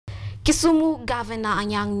Kisumu Governor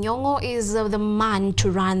Anyang Nyongo is the man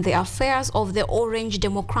to run the affairs of the Orange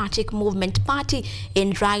Democratic Movement Party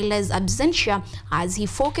in Raila's absentia as he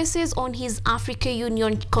focuses on his Africa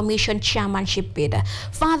Union Commission chairmanship bid.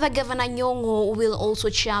 Further, Governor Nyongo will also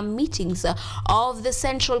chair meetings of the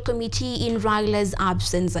Central Committee in Raila's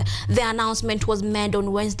absence. The announcement was made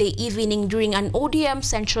on Wednesday evening during an ODM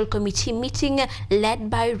Central Committee meeting led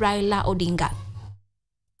by Raila Odinga.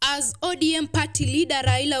 As ODM party leader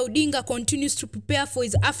Raila Odinga continues to prepare for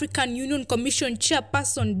his African Union Commission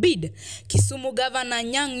chairperson bid, Kisumu Governor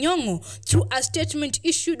Anyang Nyongo, through a statement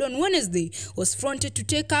issued on Wednesday, was fronted to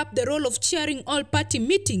take up the role of chairing all party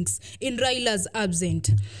meetings in Raila's absence.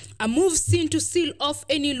 A move seen to seal off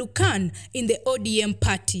any lukan in the ODM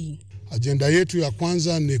party. Agenda yetu ya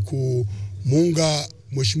kwanza ni kumuunga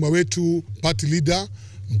mheshimiwa wetu party leader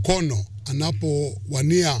mkono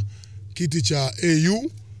anapowania kiti cha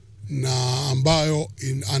AU na ambayo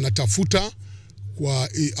anatafuta kwa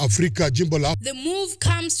Afrika jimbo la. The move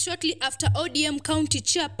comes shortly after ODM county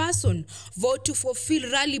chairperson voted to fulfill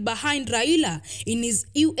rally behind Raila in his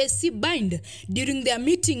USC bind during their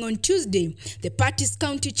meeting on Tuesday. The party's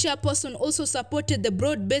county chairperson also supported the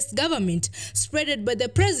broad-based government spreaded by the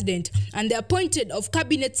president and the appointed of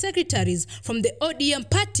cabinet secretaries from the ODM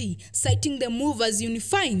party, citing the move as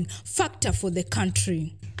unifying factor for the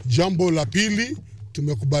country. Jambo la pili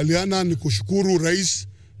tumekubaliana ni kushukuru Rais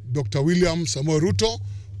Dr. William Samoei Ruto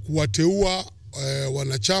kuwateua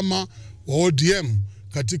wanachama wa ODM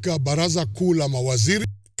katika baraza kuu la mawaziri.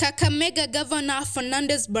 Kakamega Governor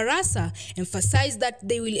Fernandez Barasa emphasized that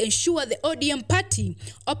they will ensure the ODM party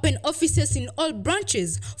open offices in all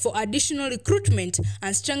branches for additional recruitment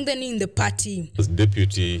and strengthening the party. As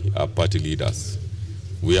deputy party leaders,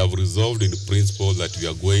 we have resolved in principle that we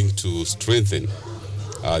are going to strengthen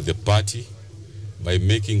the party by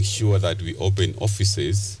making sure that we open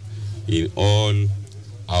offices in all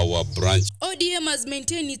our branches. ODM has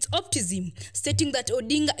maintained its optimism, stating that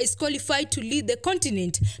Odinga is qualified to lead the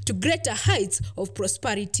continent to greater heights of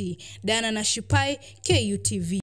prosperity. Diana Nashipai, KUTV.